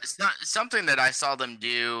wide. No, it's not something that I saw them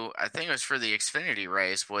do. I think it was for the Xfinity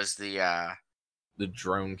race. Was the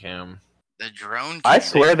drone cam? The drone cam. I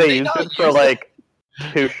swear they used it for like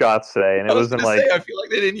 2 shots today, and it wasn't like. I feel like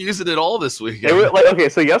they didn't use it at all this week. It was, okay,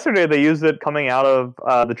 so yesterday they used it coming out of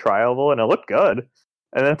the tri-oval, and it looked good.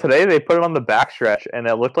 And then today they put it on the backstretch, and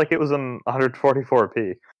it looked like it was in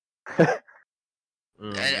 144p.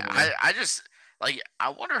 And I just I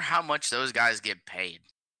wonder how much those guys get paid.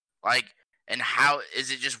 And how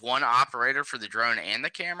is it just one operator for the drone and the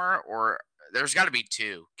camera, or there's got to be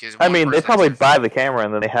 2? Because I mean, they probably buy the camera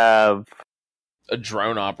and then they have a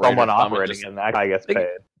drone operator. Someone operating, and that guy gets paid.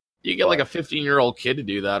 You get like a 15-year-old kid to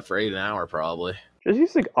do that for $8 an hour, probably. Just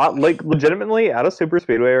use legitimately at a super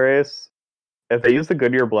speedway race. If they use the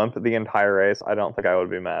Goodyear blimp the entire race, I don't think I would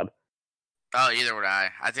be mad. Oh, either would I.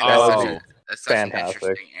 I think that's such an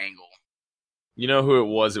interesting angle. You know who it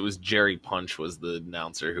was? It was Jerry Punch was the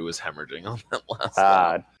announcer who was hemorrhaging on that last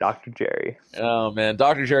lap. Dr. Jerry. Oh, man.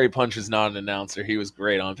 Dr. Jerry Punch is not an announcer. He was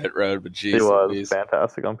great on pit road, but geez. He was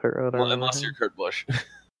fantastic on pit road. Well, unless you're Kurt Busch.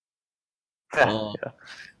 Yeah.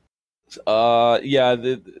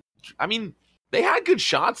 Yeah. I mean, they had good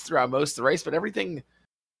shots throughout most of the race, but everything.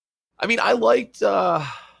 I mean, I liked the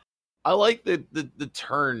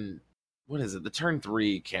turn. What is it? The turn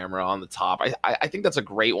 3 camera on the top. I think that's a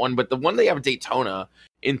great one. But the one they have at Daytona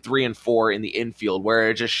in 3 and 4 in the infield, where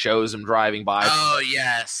it just shows them driving by. Oh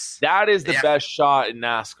yes, that is the best shot in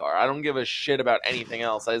NASCAR. I don't give a shit about anything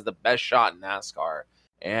else. That is the best shot in NASCAR.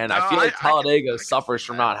 And I feel like Talladega suffers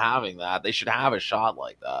from not having that. They should have a shot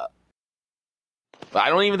like that. But I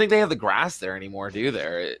don't even think they have the grass there anymore, do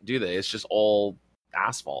they? It's just all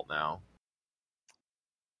asphalt now.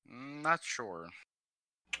 Not sure.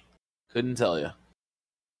 Couldn't tell you.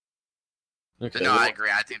 Okay. No, I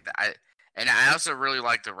agree. I think that I also really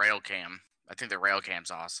like the rail cam. I think the rail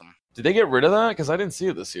cam's awesome. Did they get rid of that? Because I didn't see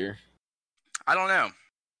it this year. I don't know.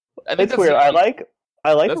 It's weird. I like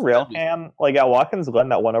the rail cam. Like at Watkins Glen,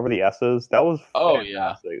 that one over the S's, that was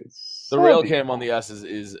fantastic. Yeah. The rail cam on the S's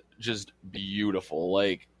is just beautiful.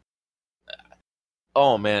 Like,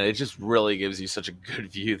 oh man, it just really gives you such a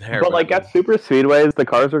good view there. But like at super speedways, the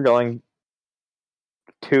cars are going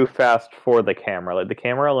too fast for the camera. Like the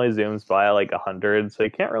camera only zooms by like 100, so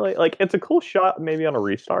you can't really like. It's a cool shot maybe on a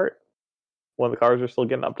restart when the cars are still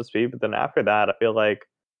getting up to speed, but then after that, I feel like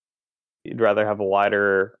you'd rather have a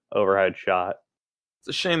wider overhead shot. It's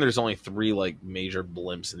a shame there's only 3 like major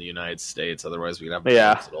blimps in the United States. Otherwise, we'd have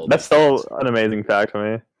that's still an amazing fact to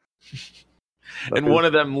me. And one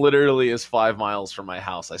of them literally is 5 miles from my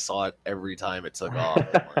house. I saw it every time it took off.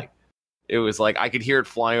 Like, it was like I could hear it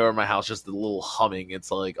flying over my house, just a little humming. It's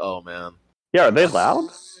like, oh man. Yeah, are they loud?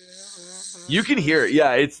 You can hear it.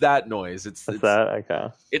 Yeah, it's that noise. It's that okay.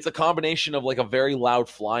 It's a combination of like a very loud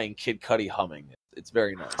flying Kid Cudi humming. It's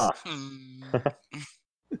very nice. Huh.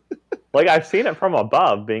 Like I've seen it from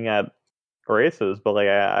above, being at races, but like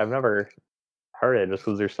I've never heard it just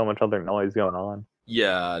because there's so much other noise going on.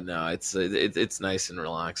 Yeah, no, it's nice and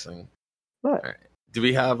relaxing. Right. All right. Do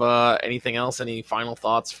we have anything else? Any final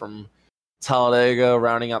thoughts from Talladega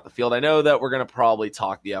rounding out the field? I know that we're going to probably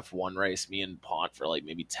talk the F1 race, me and Pont, for like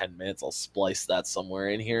maybe 10 minutes. I'll splice that somewhere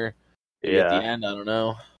in here. Maybe at the end, I don't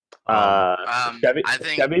know.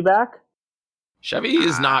 Chevy back? Chevy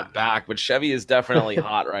is not back, but Chevy is definitely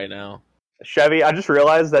hot right now. Chevy, I just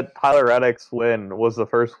realized that Tyler Reddick's win was the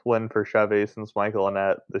first win for Chevy since Michael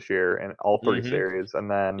Annett this year in all 3 series, and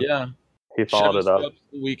then he followed it up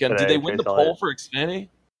the weekend. Today, Did they win the pole for Xfinity?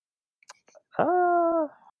 I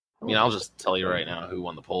mean, I'll just tell you right now who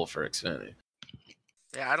won the pole for Xfinity.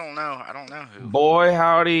 Yeah, I don't know who. Boy,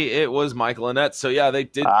 howdy, it was Michael Annett. So yeah, they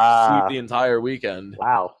did sweep the entire weekend.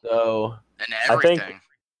 Wow. And everything.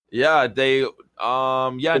 They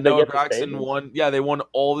Noah Gragson won. Yeah, they won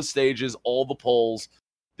all the stages, all the poles.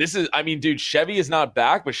 This is, I mean, dude, Chevy is not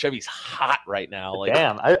back, but Chevy's hot right now. Like,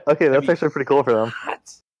 damn. That's actually pretty cool for them.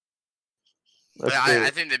 Hot. I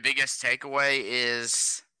think the biggest takeaway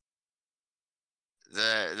is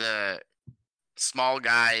the small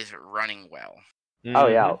guys running well. Oh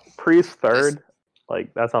yeah, Priest third,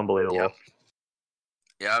 like that's unbelievable.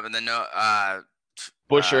 Yeah, and then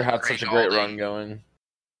Busher had such a great run going.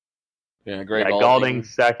 Yeah, great. Galding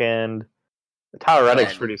second. Tyler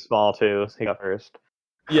Reddick's pretty small too. So he got first.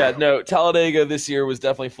 Yeah, no, Talladega this year was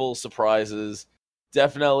definitely full of surprises.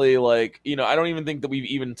 Definitely, like, you know, I don't even think that we've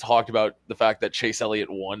even talked about the fact that Chase Elliott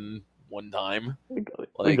won one time. We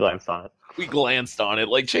glanced on it.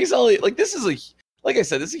 Like, Chase Elliott, like, like I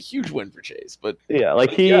said, this is a huge win for Chase. But yeah,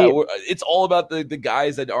 like it's all about the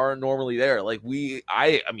guys that aren't normally there. Like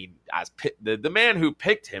I mean, as the man who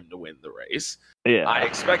picked him to win the race, I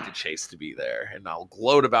expected Chase to be there, and I'll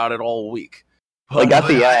gloat about it all week. But, like at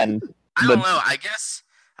the end, I don't know. I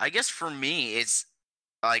guess for me, it's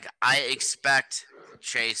like I expect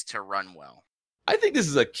Chase to run well. I think this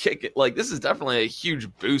is a kick. Like, this is definitely a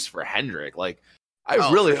huge boost for Hendrick. Like, I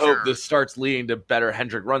really hope this starts leading to better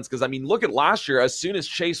Hendrick runs. Because, I mean, look at last year. As soon as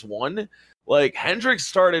Chase won, like, Hendrick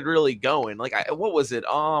started really going. Like, what was it?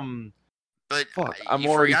 But I'm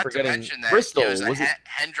already forgetting. Bristol. Was it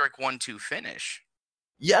Hendrick 1-2 finish?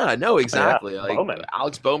 Yeah, no, exactly. Yeah, like Bowman.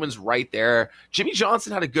 Alex Bowman's right there. Jimmy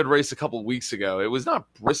Johnson had a good race a couple of weeks ago. It was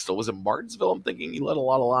not Bristol. Was it Martinsville? I'm thinking he led a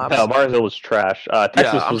lot of laps. No, Martinsville was trash.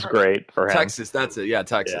 Texas was great for him. Texas, that's it. Yeah,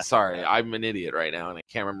 Texas. Yeah. Sorry, I'm an idiot right now, and I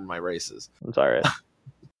can't remember my races. I'm sorry.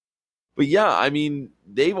 But yeah, I mean,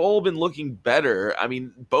 they've all been looking better. I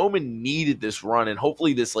mean, Bowman needed this run, and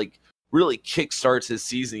hopefully this, like, really kickstarts his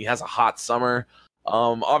season. He has a hot summer.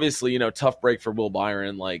 Obviously, you know, tough break for Will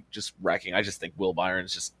Byron, like, just wrecking. I just think Will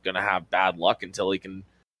Byron's just gonna have bad luck until he can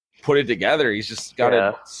put it together. He's just got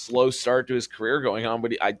a slow start to his career going on,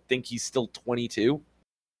 but I think he's still 22.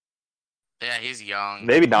 Yeah, he's young.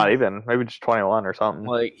 Maybe not even. Maybe just 21 or something.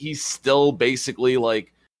 Like he's still basically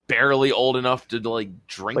like barely old enough to like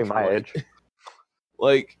drink. Like my age.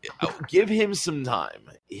 Like, give him some time.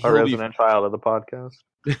 A He'll be. resident child of the podcast.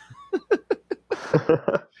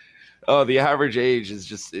 Oh, the average age is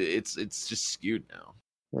just it's just skewed now.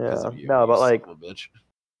 Yeah. You, No, you but son like of a bitch.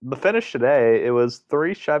 the finish today, it was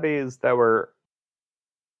 3 Chevys that were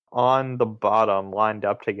on the bottom lined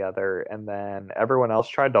up together, and then everyone else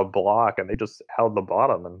tried to block, and they just held the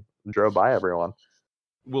bottom and drove by everyone.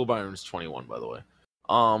 Will Byron's 21, by the way.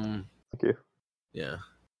 Thank you. Yeah.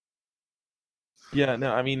 Yeah,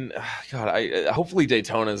 no, I mean, God, hopefully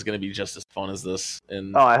Daytona is going to be just as fun as this.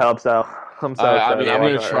 And Oh, I hope so. I'm so I excited. mean, I'm about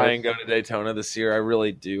going to that try race. and go to Daytona this year. I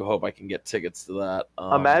really do hope I can get tickets to that.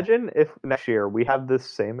 Imagine if next year we have this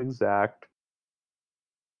same exact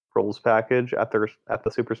rules package at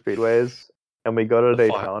the super speedways, and we go to The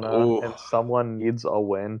fuck- Daytona, ooh. and someone needs a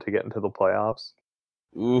win to get into the playoffs.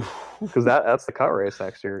 Ooh. Because that's the cut race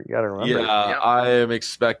next year. You got to remember. Yeah, Yep. I am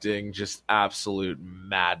expecting just absolute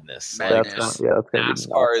madness. Madness. Like, that's gonna be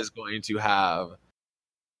NASCAR is going to have.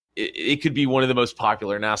 It could be one of the most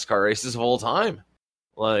popular NASCAR races of all time.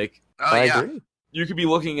 Like, Oh, I yeah. agree. you could be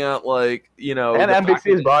looking at, like, you know. And the NBC fact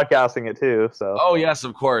is that- broadcasting it too. So Oh, yes,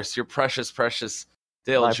 of course. Your precious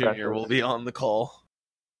Dale My Jr. precious. will be on the call.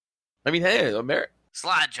 I mean, hey,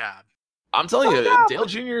 Slide job. I'm telling you, Oh, no. Dale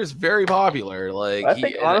Jr. is very popular. Like, I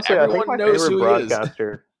think and honestly, I everyone think my knows favorite who he is.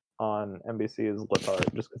 broadcaster on NBC is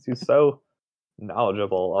Letard, just because he's so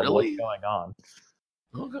knowledgeable of Really? what's going on.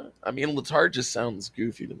 Okay. I mean, Letard just sounds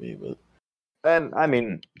goofy to me, but And I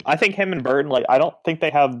mean, I think him and Burton, like, I don't think they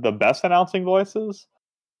have the best announcing voices,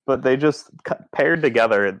 but they just paired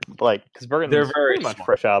together, like, because Burton's They're very pretty much smart.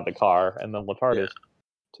 fresh out of the car, and then Letard Yeah. is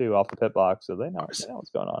too off the pit box, so they know what's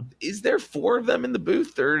going on. is there 4 of them in the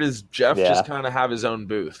booth, or does Jeff Yeah. just kind of have his own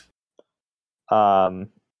booth?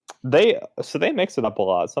 They mix it up a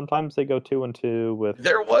lot. Sometimes they go 2 and 2 with.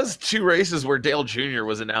 There was 2 races where Dale Jr.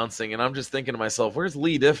 was announcing, and I'm just thinking to myself, where's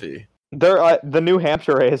Lee Diffie? They're the New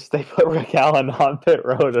Hampshire race. They put Rick Allen on pit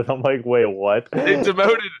road, and I'm like, wait, what?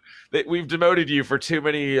 We've demoted you for too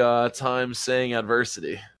many times saying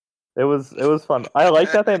adversity. It was fun. I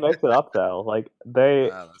like that they mix it up though. Like they,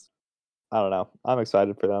 Uh, I don't know. I'm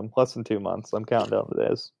excited for them. Less than 2 months. I'm counting down the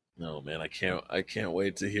days. No, man, I can't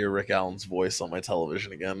wait to hear Rick Allen's voice on my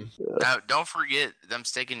television again. now, don't forget them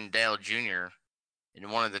sticking Dale Jr. in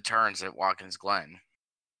one of the turns at Watkins Glen.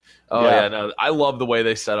 Oh Yeah. yeah, no, I love the way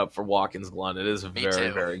they set up for Watkins Glen. It is a Me very,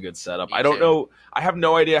 too. very good setup. Me I don't too. know. I have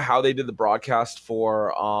no idea how they did the broadcast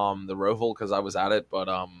for the Roval because I was at it, but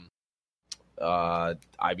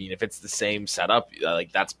I mean, if it's the same setup,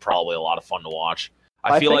 like that's probably a lot of fun to watch.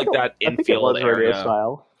 I feel like think that I think it infield was radio area,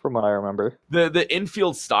 style, from what I remember. the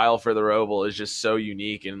infield style for the Roval is just so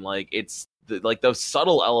unique, and like it's like those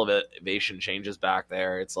subtle elevation changes back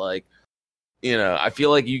there. It's like, you know, I feel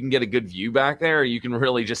like you can get a good view back there. You can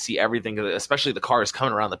really just see everything, especially the cars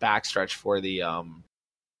coming around the backstretch for the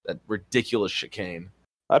that ridiculous chicane.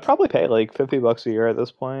 I'd probably pay like $50 a year at this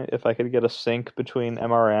point if I could get a sync between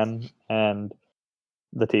MRN and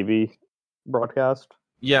the TV broadcast.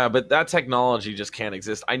 Yeah, but that technology just can't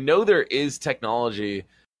exist. I know there is technology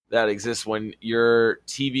that exists when your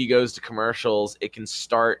TV goes to commercials, it can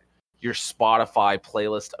start your Spotify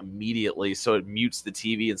playlist immediately, so it mutes the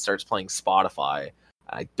TV and starts playing Spotify.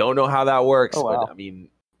 I don't know how that works, Oh, wow. but I mean,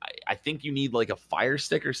 I think you need like a Fire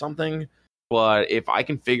Stick or something. But if I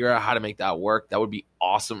can figure out how to make that work, that would be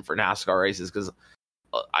awesome for NASCAR races. Because,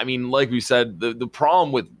 I mean, like we said, the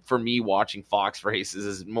problem for me watching Fox races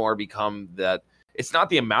is more become that it's not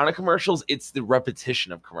the amount of commercials, it's the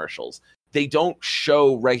repetition of commercials. They don't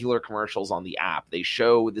show regular commercials on the app. They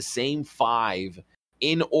show the same 5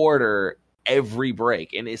 in order every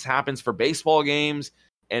break. And this happens for baseball games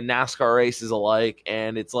and NASCAR races alike.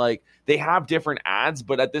 And it's like they have different ads,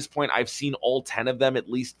 but at this point, I've seen all 10 of them at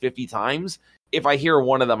least 50 times. If I hear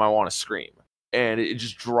one of them, I want to scream. And it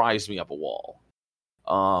just drives me up a wall.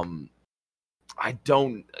 I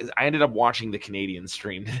ended up watching the Canadian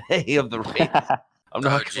stream today of the race. I'm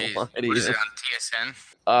not gonna geez. lie to What is you. it on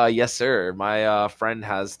TSN? Yes, sir. My friend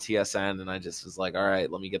has TSN, and I just was like, all right,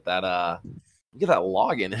 let me get that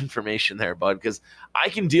login information there, bud, because I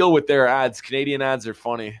can deal with their ads. Canadian ads are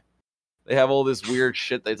funny. They have all this weird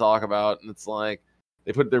shit they talk about, and it's like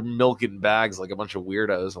they put their milk in bags like a bunch of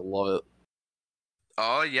weirdos. I love it.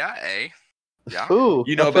 Oh, yeah, eh? Yeah. Ooh,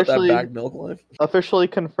 You know about that officially, bag milk life? officially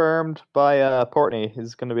confirmed by Portney.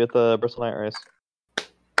 He's going to be at the Bristol Night Race.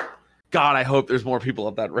 God, I hope there's more people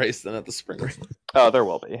at that race than at the spring race. Oh, there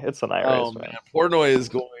will be. It's the night Oh race, man, Portnoy is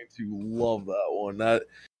going to love that one.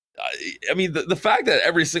 I mean, the fact that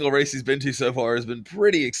every single race he's been to so far has been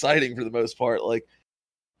pretty exciting for the most part. Like,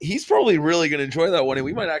 he's probably really going to enjoy that one, and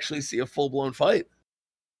we might actually see a full-blown fight.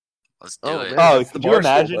 Let's do it. Man, Oh, that's the could you Barstool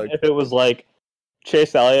imagine bug. if it was like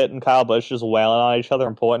Chase Elliott and Kyle Busch just wailing on each other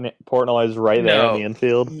and Portnoy is right there in the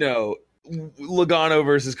infield? No. Logano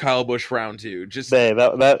versus Kyle Busch round 2. Just Hey,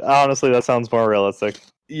 that honestly, that sounds more realistic.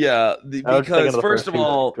 yeah, I was thinking of because the first first of two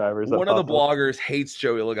all, drivers that one of the popped up. bloggers hates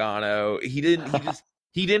Joey Logano. He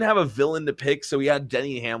didn't have a villain to pick, so he had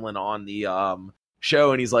Denny Hamlin on the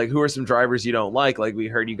show, and he's like, "Who are some drivers you don't like? Like, we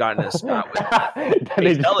heard you got in a spat with Then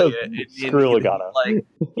he Chase Elliott." And screw Logano. Like,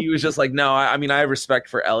 he was just like, "No, I mean, I have respect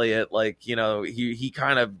for Elliott. Like, you know,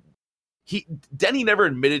 Denny never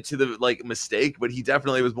admitted to the like mistake, but he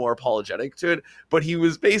definitely was more apologetic to it. But he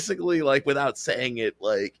was basically like, without saying it,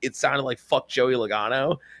 like it sounded like fuck Joey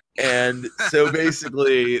Logano, and so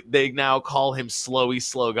basically they now call him Slowy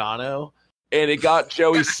Slogano, and it got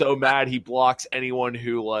Joey so mad he blocks anyone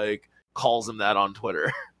who like calls him that on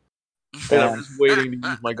Twitter. And I'm just waiting to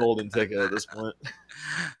use my golden ticket at this point.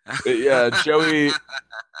 But yeah,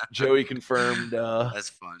 Joey confirmed. That's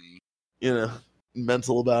funny. You know,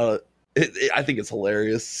 mental about it. I think it's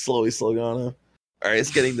hilarious. Slowy Slogano. All right,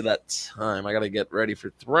 it's getting to that time. I gotta get ready for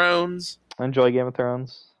Thrones. Enjoy Game of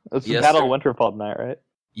Thrones. It's the Yes, Battle sir. of Winterfell tonight, right?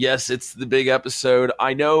 Yes, it's the big episode.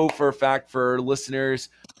 I know for a fact for listeners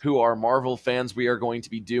who are Marvel fans, we are going to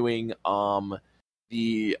be doing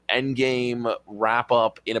the Endgame wrap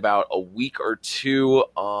up in about a week or two.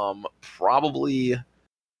 Probably,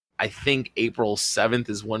 I think April 7th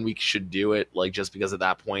is when we should do it. Like, just because at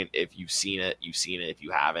that point, if you've seen it, you've seen it. If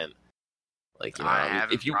you haven't, like, you know, I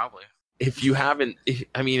haven't if you probably. if you haven't,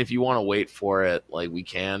 if you want to wait for it, like, we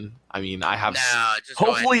can. I mean, I have. No, just go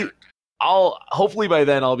ahead and Hopefully, do it. hopefully by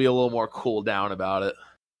then I'll be a little more cooled down about it.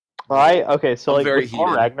 Okay, so I'm like very with Thor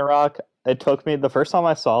heated. Ragnarok, it took me the first time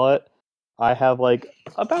I saw it, I have like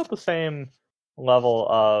about the same level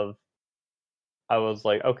of I was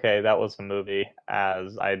like, okay, that was a movie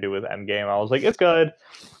as I do with Endgame. I was like, it's good.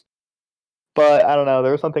 But I don't know,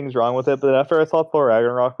 there were some things wrong with it. But after I saw Thor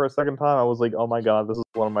Ragnarok for a second time, I was like, oh my god, this is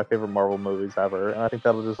one of my favorite Marvel movies ever. And I think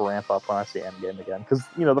that'll just ramp up when I see Endgame again. Because,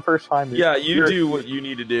 you know, the first time... Yeah, you you're- do what you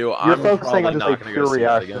need to do. You're I'm focusing probably on just not like going to pure go see that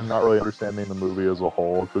reaction, again. Not really understanding the movie as a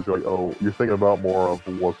whole, because you're like, oh, you're thinking about more of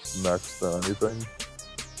what's next than anything.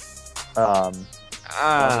 Ah,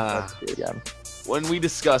 Again. when we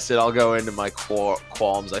discuss it, I'll go into my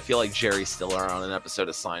qualms. I feel like Jerry Stiller on an episode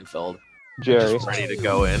of Seinfeld, Jerry. just ready to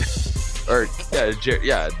go in. Or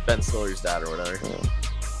yeah, Ben Stiller's dad or whatever.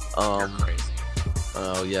 You're crazy.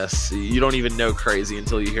 Oh yes, you don't even know crazy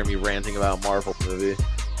until you hear me ranting about Marvel movie.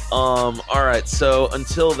 All right, so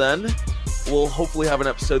until then, we'll hopefully have an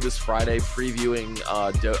episode this Friday previewing.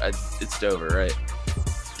 It's Dover, right?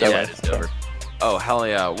 Dover. Yeah, it's Dover. Oh hell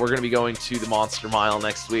yeah, we're gonna be going to the Monster Mile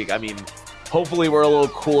next week. I mean, hopefully we're a little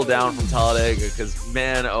cool down from Talladega because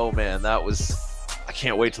man, oh man, that was. I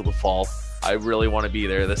can't wait till the fall. I really want to be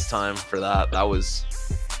there this time for that. That was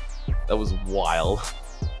wild.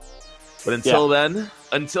 But until then,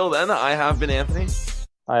 I have been Anthony.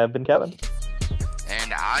 I have been Kevin.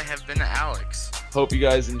 And I have been Alex. Hope you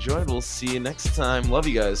guys enjoyed. We'll see you next time. Love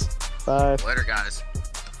you guys. Bye. Later, guys.